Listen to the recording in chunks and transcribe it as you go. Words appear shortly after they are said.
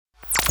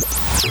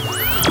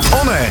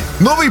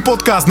Nový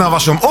podcast na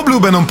vašom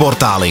obľúbenom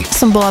portáli.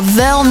 Som bola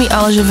veľmi,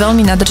 ale že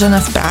veľmi nadržaná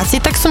v práci,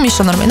 tak som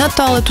išla normálne na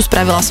toaletu,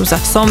 spravila som sa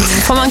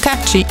fomanka,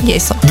 či nie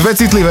som. Dve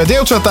citlivé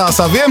dievčatá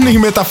sa v jemných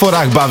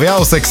metaforách bavia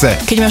o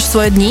sexe. Keď máš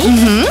svoje dni,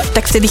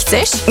 tak vtedy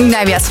chceš?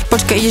 Najviac.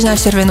 Počkaj, ideš na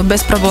červenú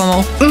bez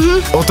problémov.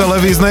 O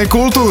televíznej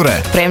kultúre.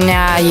 Pre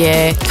mňa je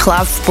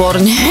chlap v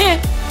porne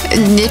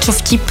niečo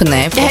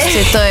vtipné.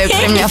 Proste to je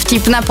pre mňa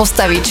vtipná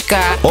postavička.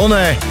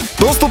 Oné,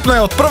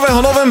 dostupné od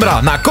 1. novembra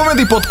na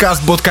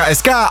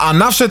comedypodcast.sk a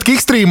na všetkých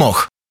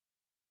streamoch.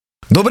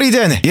 Dobrý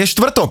deň, je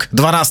štvrtok,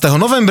 12.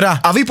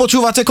 novembra a vy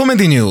počúvate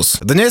Comedy News.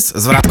 Dnes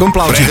s Vratkom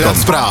Plavčíkom.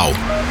 Správ.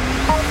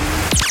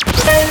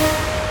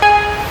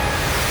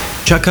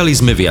 Čakali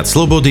sme viac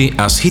slobody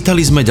a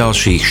schytali sme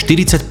ďalších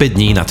 45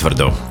 dní na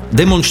tvrdo.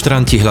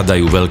 Demonštranti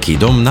hľadajú veľký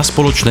dom na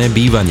spoločné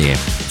bývanie.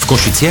 V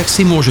Košiciach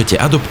si môžete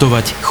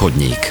adoptovať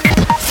chodník.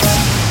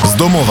 Z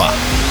domova.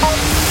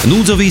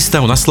 Núdzový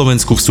stav na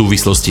Slovensku v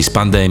súvislosti s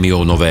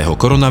pandémiou nového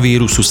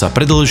koronavírusu sa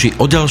predĺži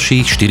o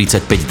ďalších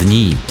 45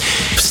 dní.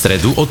 V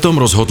stredu o tom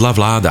rozhodla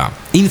vláda.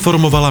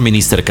 Informovala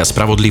ministerka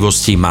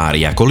spravodlivosti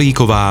Mária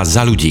Kolíková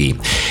Za ľudí.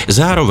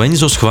 Zároveň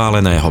zo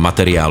schváleného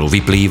materiálu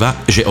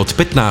vyplýva, že od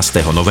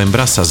 15.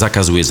 novembra sa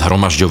zakazuje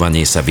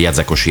zhromažďovanie sa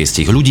viac ako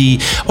 6 ľudí,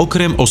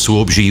 okrem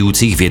osôb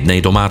žijúcich v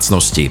jednej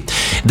domácnosti.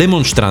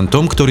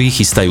 Demonštrantom, ktorí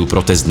chystajú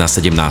protest na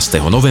 17.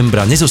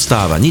 novembra,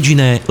 nezostáva nič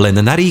iné, len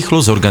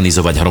narýchlo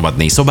zorganizovať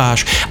hromadný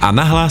sobáš a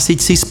nahlásiť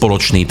si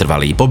spoločný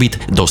trvalý pobyt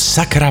do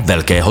sakra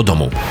veľkého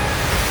domu.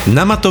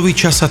 Na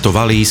Matoviča sa to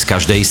valí z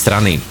každej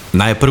strany.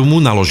 Najprv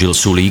mu naložil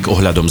Sulík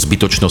ohľadom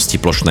zbytočnosti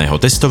plošného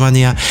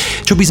testovania,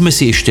 čo by sme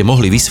si ešte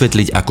mohli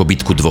vysvetliť ako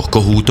bitku dvoch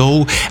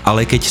kohútov,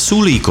 ale keď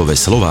Sulíkove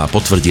slová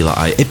potvrdila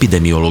aj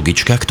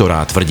epidemiologička,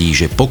 ktorá tvrdí,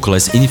 že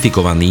pokles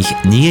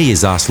infikovaných nie je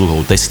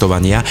zásluhou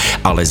testovania,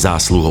 ale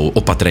zásluhou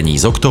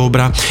opatrení z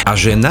októbra a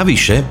že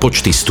navyše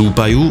počty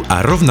stúpajú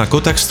a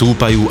rovnako tak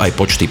stúpajú aj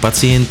počty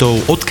pacientov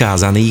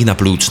odkázaných na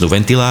pľúcnu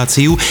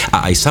ventiláciu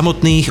a aj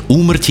samotných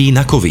úmrtí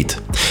na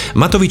COVID.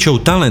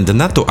 Matovičov talent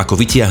na to, ako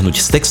vytiahnuť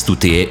z textu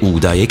tie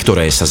údaje,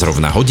 ktoré sa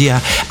zrovna hodia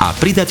a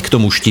pridať k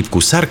tomu štipku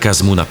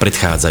sarkazmu na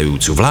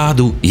predchádzajúcu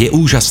vládu je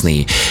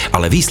úžasný,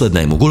 ale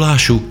výslednému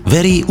gulášu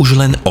verí už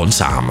len on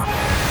sám.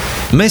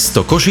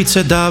 Mesto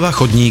Košice dáva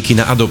chodníky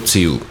na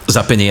adopciu.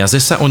 Za peniaze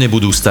sa o ne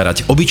budú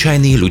starať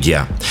obyčajní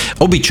ľudia.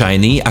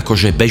 Obyčajní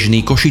akože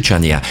bežní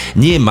Košičania,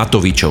 nie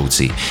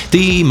Matovičovci.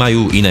 Tí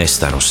majú iné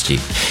starosti.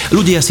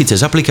 Ľudia si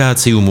cez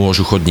aplikáciu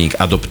môžu chodník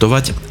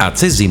adoptovať a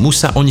cez zimu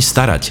sa oň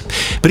starať.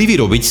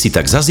 Privyrobiť si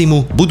tak za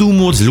zimu budú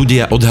môcť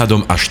ľudia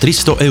odhadom až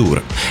 300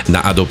 eur.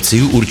 Na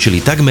adopciu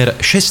určili takmer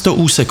 600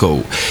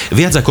 úsekov.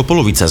 Viac ako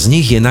polovica z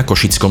nich je na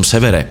košickom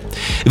severe.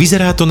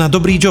 Vyzerá to na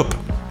dobrý job.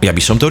 Ja by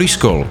som to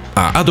riskol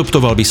a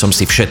adoptoval by som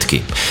si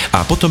všetky.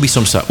 A potom by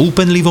som sa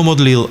úpenlivo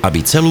modlil,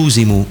 aby celú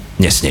zimu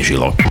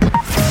nesnežilo.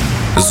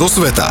 Zo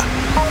sveta.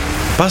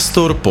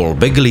 Pastor Paul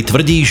Begley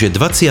tvrdí, že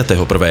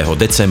 21.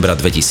 decembra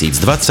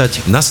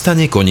 2020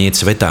 nastane koniec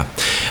sveta.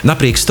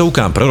 Napriek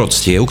stovkám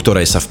proroctiev,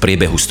 ktoré sa v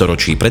priebehu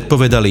storočí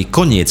predpovedali,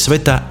 koniec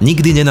sveta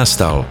nikdy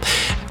nenastal.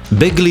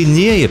 Begley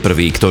nie je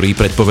prvý, ktorý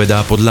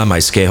predpovedá podľa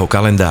majského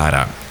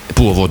kalendára.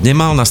 Pôvodne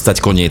mal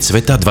nastať koniec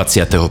sveta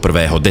 21.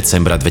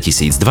 decembra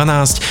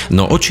 2012,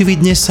 no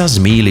očividne sa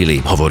zmýlili,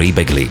 hovorí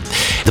Begley.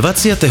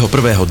 21.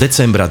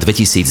 decembra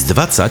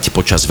 2020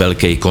 počas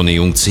veľkej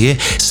konjunkcie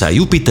sa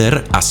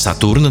Jupiter a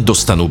Saturn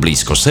dostanú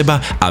blízko seba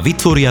a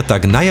vytvoria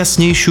tak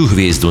najjasnejšiu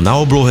hviezdu na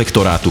oblohe,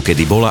 ktorá tu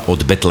kedy bola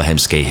od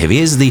betlehemskej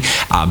hviezdy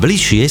a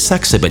bližšie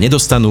sa k sebe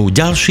nedostanú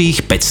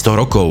ďalších 500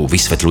 rokov,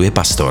 vysvetľuje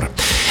pastor.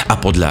 A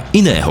podľa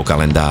iného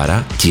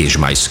kalendára, tiež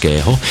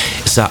majského,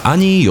 sa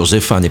ani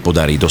Jozefa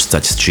nepodarí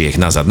dostať z Čiech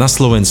nazad na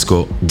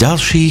Slovensko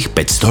ďalších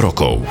 500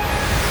 rokov.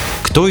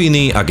 Kto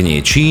iný, ak nie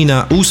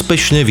Čína,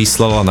 úspešne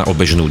vyslala na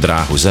obežnú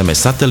dráhu Zeme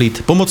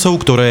satelit, pomocou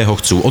ktorého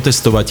chcú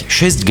otestovať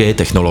 6G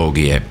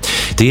technológie.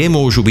 Tie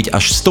môžu byť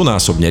až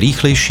 100-násobne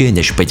rýchlejšie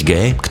než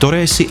 5G,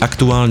 ktoré si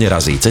aktuálne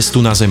razí cestu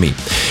na Zemi.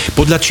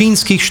 Podľa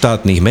čínskych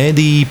štátnych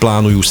médií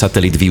plánujú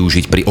satelit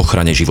využiť pri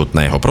ochrane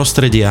životného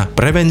prostredia,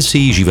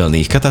 prevencii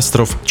živelných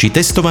katastrof či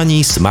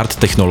testovaní smart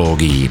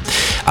technológií.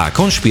 A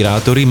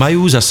konšpirátori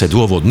majú zase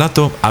dôvod na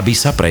to, aby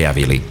sa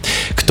prejavili.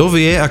 Kto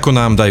vie, ako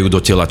nám dajú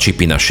do tela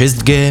čipy na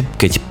 6G,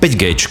 keď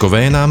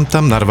 5Gčkové nám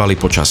tam narvali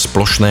počas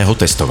plošného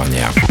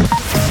testovania.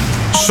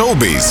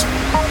 Showbiz.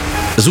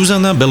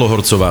 Zuzana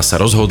Belohorcová sa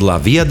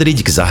rozhodla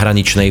vyjadriť k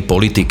zahraničnej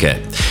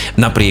politike.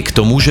 Napriek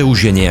tomu, že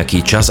už je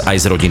nejaký čas aj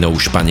s rodinou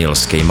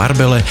španielskej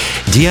Marbelle,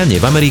 dianie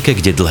v Amerike,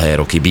 kde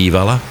dlhé roky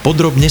bývala,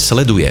 podrobne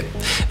sleduje.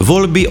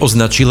 Voľby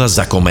označila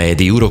za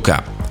komédiu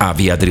roka a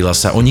vyjadrila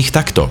sa o nich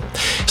takto.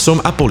 Som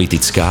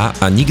apolitická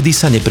a nikdy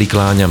sa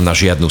neprikláňam na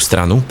žiadnu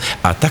stranu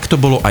a tak to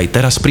bolo aj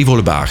teraz pri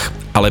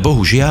voľbách. Ale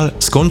bohužiaľ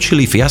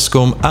skončili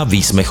fiaskom a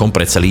výsmechom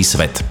pre celý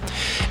svet.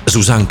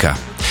 Zuzanka,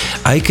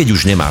 aj keď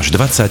už nemáš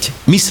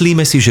 20,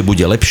 myslíme si, že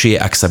bude lepšie,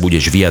 ak sa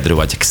budeš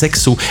vyjadrovať k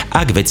sexu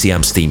a k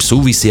veciam s tým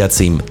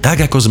súvisiacim,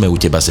 tak ako sme u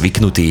teba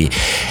zvyknutí.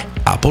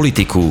 A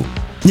politiku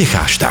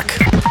necháš tak.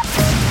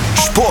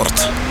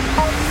 Šport.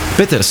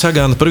 Peter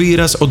Sagan prvý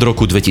raz od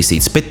roku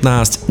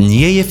 2015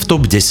 nie je v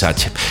top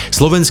 10.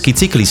 Slovenský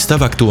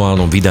cyklista v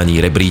aktuálnom vydaní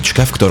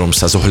rebríčka, v ktorom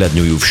sa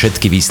zohľadňujú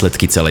všetky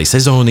výsledky celej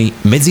sezóny,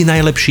 medzi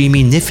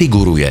najlepšími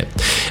nefiguruje.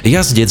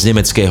 Jazdec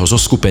nemeckého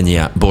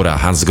zoskupenia Bora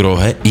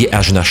Hansgrohe je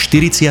až na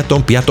 45.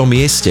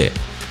 mieste.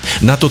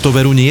 Na toto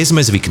veru nie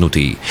sme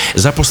zvyknutí.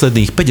 Za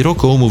posledných 5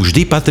 rokov mu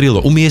vždy patrilo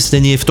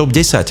umiestnenie v top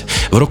 10.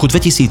 V roku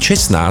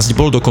 2016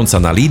 bol dokonca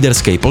na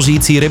líderskej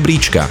pozícii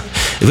rebríčka.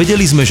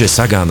 Vedeli sme, že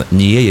Sagan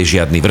nie je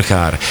žiadny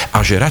vrchár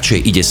a že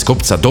radšej ide z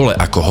kopca dole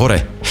ako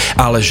hore.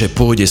 Ale že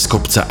pôjde z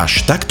kopca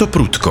až takto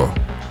prudko,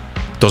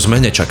 to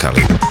sme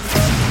nečakali.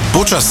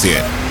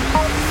 Počasie.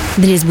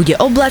 Dnes bude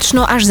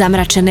oblačno až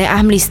zamračené a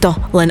hmlisto,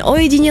 len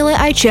ojedinele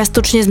aj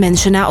čiastočne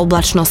zmenšená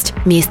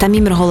oblačnosť. Miestami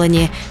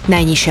mrholenie.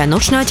 Najnižšia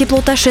nočná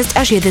teplota 6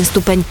 až 1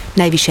 stupeň,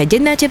 najvyššia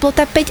denná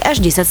teplota 5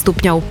 až 10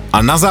 stupňov. A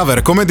na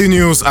záver Comedy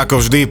News,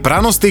 ako vždy,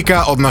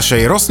 pranostika od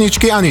našej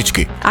rosničky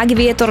Aničky. Ak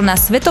vietor na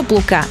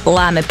svetopluka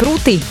láme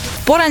prúty, v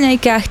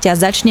poraňajkách ťa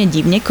začne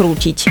divne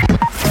krútiť.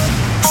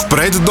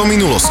 Vpred do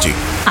minulosti.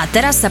 A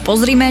teraz sa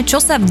pozrime,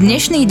 čo sa v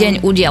dnešný deň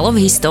udialo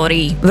v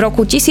histórii. V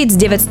roku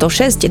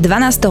 1906,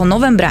 12.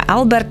 novembra,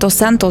 Alberto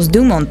Santos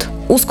Dumont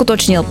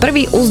uskutočnil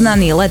prvý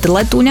uznaný let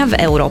letúňa v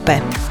Európe.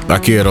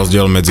 Aký je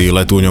rozdiel medzi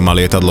letúňom a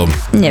lietadlom?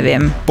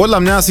 Neviem.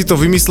 Podľa mňa si to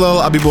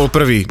vymyslel, aby bol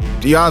prvý.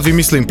 Ja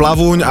vymyslím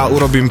plavúň a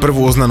urobím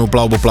prvú oznanú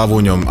plavbu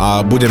plavúňom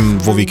a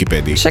budem vo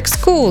Wikipédii. Však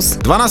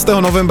skús.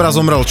 12. novembra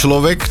zomrel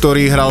človek,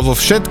 ktorý hral vo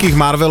všetkých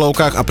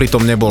Marvelovkách a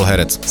pritom nebol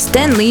herec.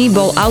 Stan Lee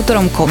bol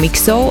autorom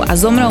komiksov a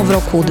zomrel v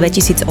roku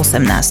 2018.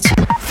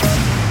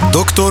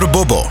 Doktor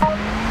Bobo.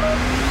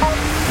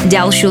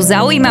 Ďalšiu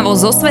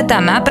zaujímavosť zo sveta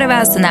má pre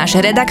vás náš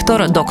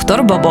redaktor Doktor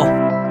Bobo.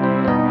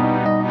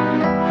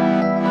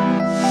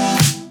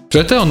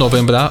 4.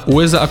 novembra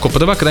USA ako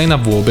prvá krajina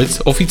vôbec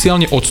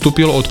oficiálne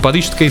odstúpilo od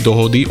Parížskej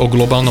dohody o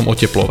globálnom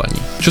oteplovaní.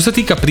 Čo sa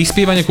týka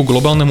prispievania ku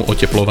globálnemu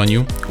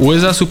oteplovaniu,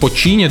 USA sú po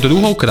Číne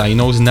druhou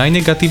krajinou s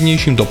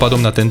najnegatívnejším dopadom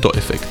na tento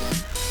efekt.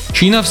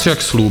 Čína však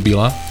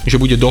slúbila,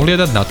 že bude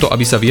dohliadať na to,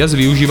 aby sa viac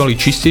využívali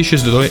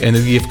čistejšie zdroje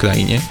energie v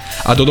krajine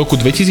a do roku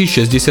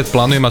 2060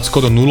 plánuje mať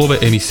skoro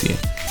nulové emisie.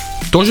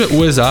 To, že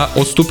USA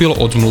odstúpilo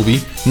od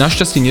zmluvy,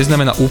 našťastie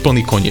neznamená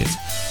úplný koniec.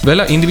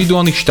 Veľa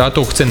individuálnych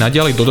štátov chce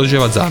naďalej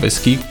dodržiavať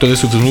záväzky, ktoré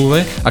sú v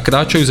zmluve a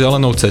kráčajú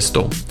zelenou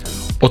cestou.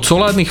 Od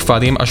solárnych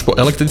fariem až po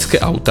elektrické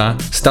autá,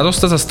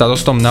 starosta za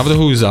starostom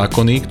navrhujú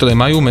zákony, ktoré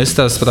majú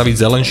mestá spraviť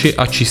zelenšie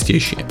a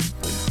čistejšie.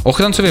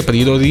 Ochrancovia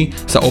prírody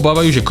sa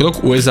obávajú, že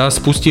krok USA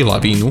spustí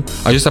lavínu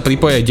a že sa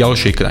pripoja aj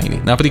ďalšie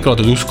krajiny, napríklad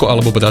Rusko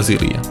alebo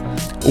Brazília.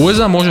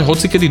 USA môže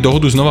hocikedy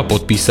dohodu znova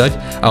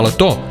podpísať, ale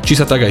to, či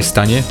sa tak aj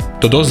stane,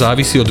 to dosť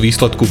závisí od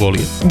výsledku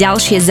volieb.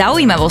 Ďalšie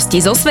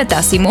zaujímavosti zo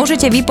sveta si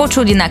môžete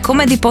vypočuť na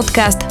Comedy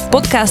Podcast v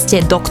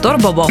podcaste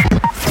Doktor Bobo.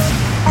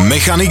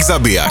 Mechanik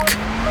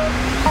zabijak.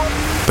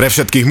 Pre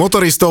všetkých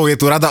motoristov je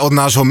tu rada od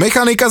nášho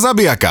mechanika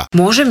zabijaka.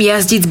 Môžem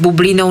jazdiť s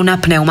bublinou na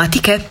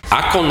pneumatike?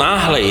 Ako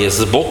náhle je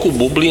z boku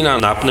bublina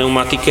na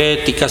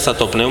pneumatike, týka sa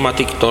to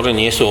pneumatik, ktoré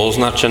nie sú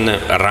označené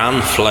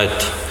run flat.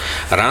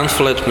 Run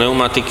flat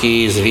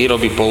pneumatiky z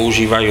výroby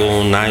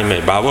používajú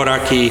najmä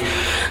Bavoraky.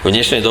 V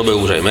dnešnej dobe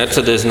už aj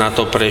Mercedes na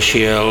to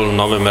prešiel.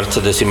 Nové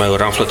Mercedesy majú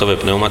runflatové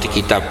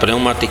pneumatiky. Tá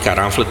pneumatika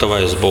runflatová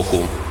je z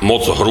boku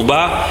moc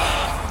hrubá.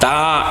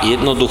 Tá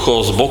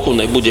jednoducho z boku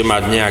nebude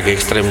mať nejak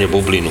extrémne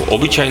bublinu.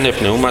 Obyčajné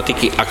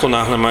pneumatiky, ako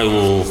náhle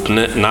majú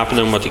na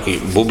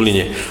pneumatiky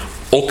bubline,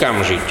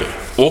 okamžite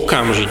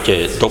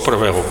do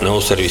prvého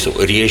pneuservisu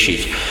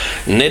riešiť.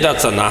 Nedať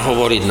sa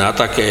nahovoriť na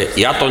také,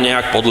 ja to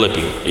nejak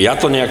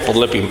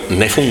podlepím,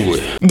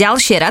 nefunguje.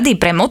 Ďalšie rady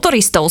pre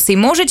motoristov si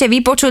môžete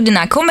vypočuť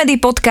na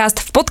Comedy Podcast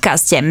v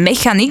podcaste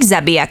Mechanik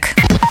zabijak.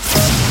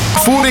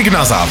 Fúrik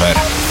na záver.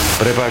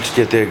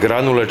 Prepáčte, tie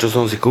granule, čo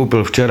som si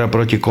kúpil včera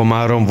proti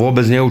komárom,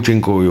 vôbec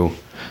neúčinkujú.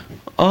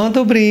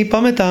 Dobrý,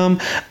 pamätám.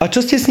 A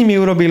čo ste s nimi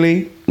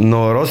urobili?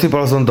 No,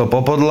 rozsypal som to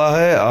po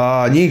podlahe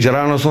a nič,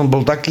 ráno som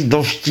bol taký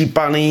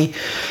doštípaný.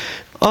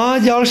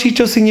 A ďalší,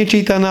 čo si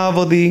nečíta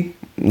návody?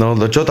 No,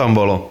 čo tam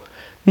bolo?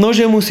 No,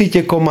 že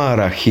musíte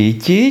komára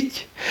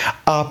chytiť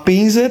a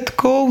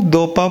pinzetkou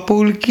do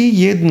papuľky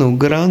jednu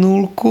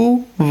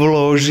granulku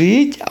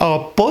vložiť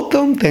a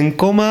potom ten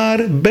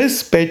komár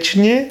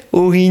bezpečne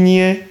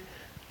uhynie.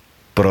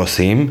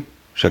 Prosím,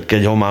 však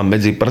keď ho mám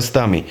medzi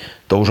prstami,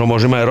 to už ho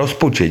môžeme aj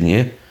rozpučiť,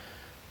 nie?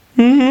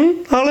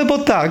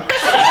 Alebo tak.